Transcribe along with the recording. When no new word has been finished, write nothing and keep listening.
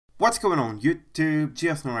What's going on YouTube,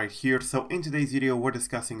 GSN right here. So in today's video we're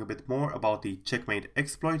discussing a bit more about the CheckM8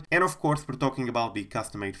 exploit, and of course we're talking about the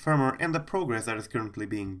custom-made firmware and the progress that is currently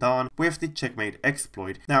being done with the CheckM8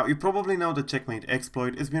 exploit. Now you probably know the CheckM8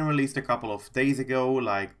 exploit has been released a couple of days ago,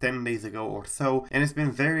 like 10 days ago or so, and it's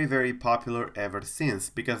been very popular ever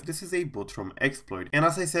since, because this is a BootROM exploit. And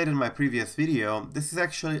as I said in my previous video, this is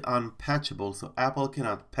actually unpatchable, so Apple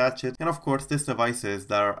cannot patch it, and of course these devices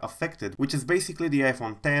that are affected, which is basically the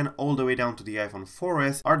iPhone 10 all the way down to the iPhone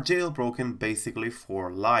 4S, are jailbroken basically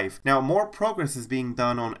for life. Now more progress is being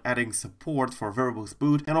done on adding support for verbose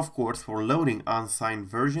boot and of course for loading unsigned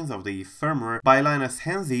versions of the firmware by Linus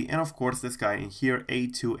Henze and of course this guy in here,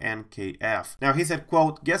 A2NKF. Now he said,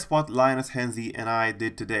 quote, "Guess what Linus Henze and I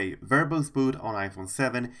did today? Verbose boot on iPhone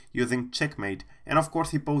 7 using CheckM8." And of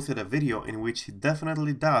course he posted a video in which he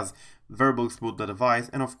definitely does verbose boot the device,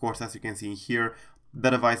 and of course as you can see here, the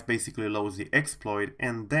device basically loads the exploit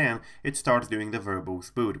and then it starts doing the verbose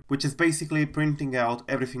boot, which is basically printing out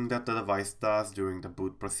everything that the device does during the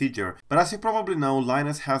boot procedure. But as you probably know,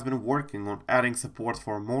 Linus has been working on adding support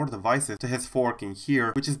for more devices to his fork in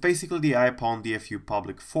here, which is basically the iPhone DFU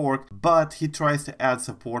public fork, but he tries to add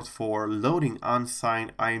support for loading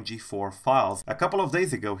unsigned IMG4 files. A couple of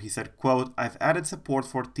days ago he said, quote, "I've added support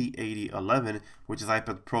for T8011, which is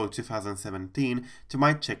iPad Pro 2017, to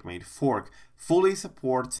my CheckM8 fork. Fully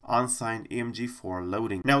supports unsigned IMG4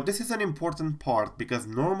 loading." Now this is an important part because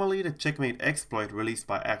normally the CheckM8 exploit released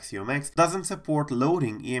by Axiom X doesn't support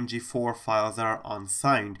loading IMG4 files that are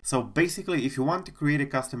unsigned. So basically if you want to create a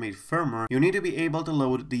custom-made firmware, you need to be able to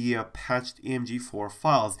load the patched IMG4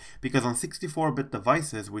 files, because on 64-bit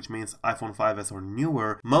devices, which means iPhone 5S or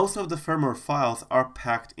newer, most of the firmware files are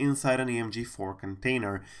packed inside an IMG4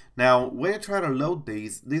 container. Now when you try to load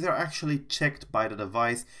these are actually checked by the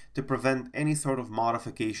device to prevent any sort of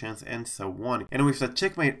modifications and so on. And with the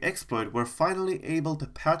CheckM8 exploit, we're finally able to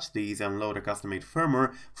patch these and load a custom-made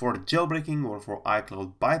firmware for jailbreaking or for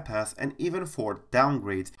iCloud bypass and even for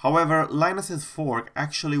downgrades. However, Linus's fork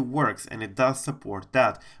actually works and it does support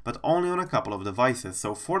that, but only on a couple of devices.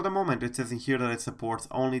 So for the moment it says in here that it supports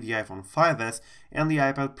only the iPhone 5S and the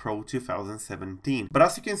iPad Pro 2017. But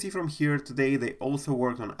as you can see from here, today they also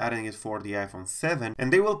worked on adding it for the iPhone 7,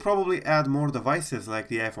 and they will probably add more devices like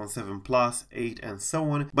the iPhone 7 Plus, 8 and so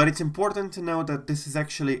on. But it's important to know that this is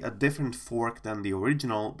actually a different fork than the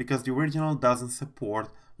original, because the original doesn't support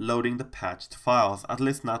loading the patched files, at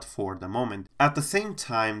least not for the moment. At the same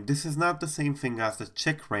time, this is not the same thing as the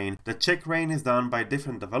CheckRa1n. The CheckRa1n is done by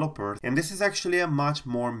different developers, and this is actually a much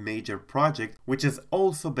more major project, which is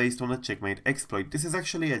also based on the CheckM8 exploit. This is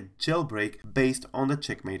actually a jailbreak based on the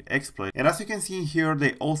CheckM8 exploit. And as you can see here,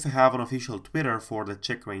 they also have an official Twitter for the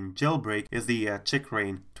CheckRa1n jailbreak, is the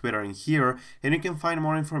CheckRa1n Twitter in here, and you can find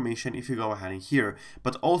more information if you go ahead in here.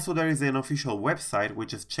 But also there is an official website,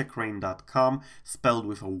 which is CheckRa1n.com, spelled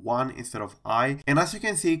with a 1 instead of I. And as you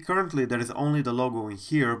can see, currently there is only the logo in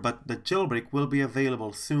here, but the jailbreak will be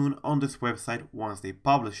available soon on this website once they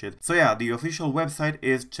publish it. So yeah, the official website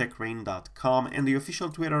is CheckRa1n.com and the official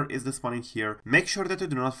Twitter is this one in here. Make sure that you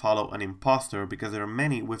do not follow an imposter, because there are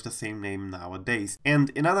many with the same name nowadays. And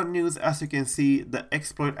in other news, as you can see, the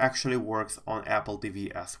exploit actually works on Apple TV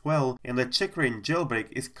as well, and the CheckRa1n jailbreak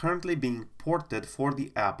is currently being ported for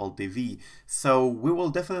the Apple TV. So we will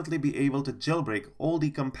definitely be able to jailbreak all the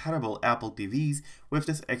compatible Apple TVs with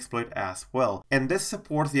this exploit as well. And this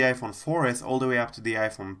supports the iPhone 4S all the way up to the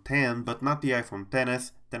iPhone 10, but not the iPhone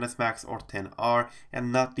XS, XS Max or XR,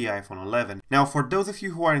 and not the iPhone 11. Now for those of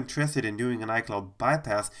you who are interested in doing an iCloud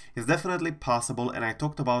bypass, it's definitely possible, and I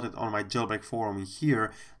talked about it on my jailbreak forum in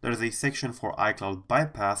here. There's a section for iCloud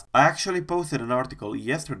bypass. I actually posted an article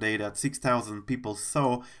yesterday that 6,000 people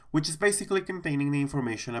saw, which is basically containing the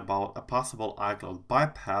information about a possible iCloud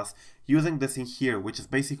bypass using this in here, which is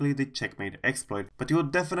basically the CheckM8 exploit. But you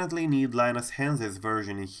would definitely need Linus Henze's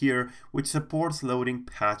version in here, which supports loading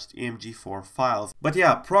patched IMG4 files. But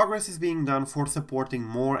yeah, progress is being done for supporting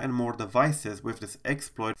more and more devices with this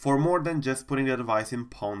exploit, for more than just putting the device in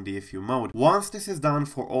Pawn DFU mode. Once this is done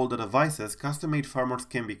for all the devices, custom-made firmwares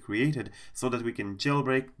can be created so that we can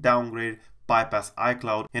jailbreak, downgrade, bypass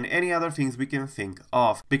iCloud, and any other things we can think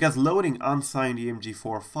of. Because loading unsigned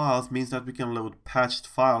IMG4 files means that we can load patched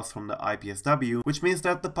files from the IPSW, which means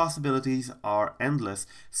that the possibilities are endless.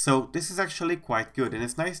 So this is actually quite good, and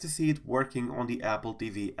it's nice to see it working on the Apple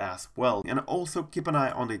TV as well. And also keep an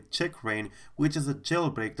eye on the CheckRa1n, which is a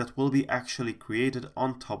jailbreak that will be actually created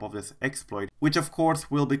on top of this exploit, which of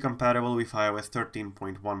course will be compatible with iOS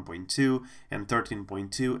 13.1.2 and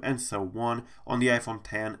 13.2 and so on the iPhone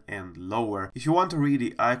 10 and lower. firmware. If you want to read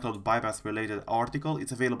the iCloud bypass related article,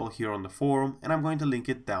 it's available here on the forum, and I'm going to link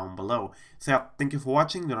it down below. So yeah, thank you for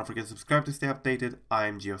watching, do not forget to subscribe to stay updated. I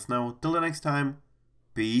am GeoSnow, till the next time,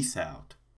 peace out.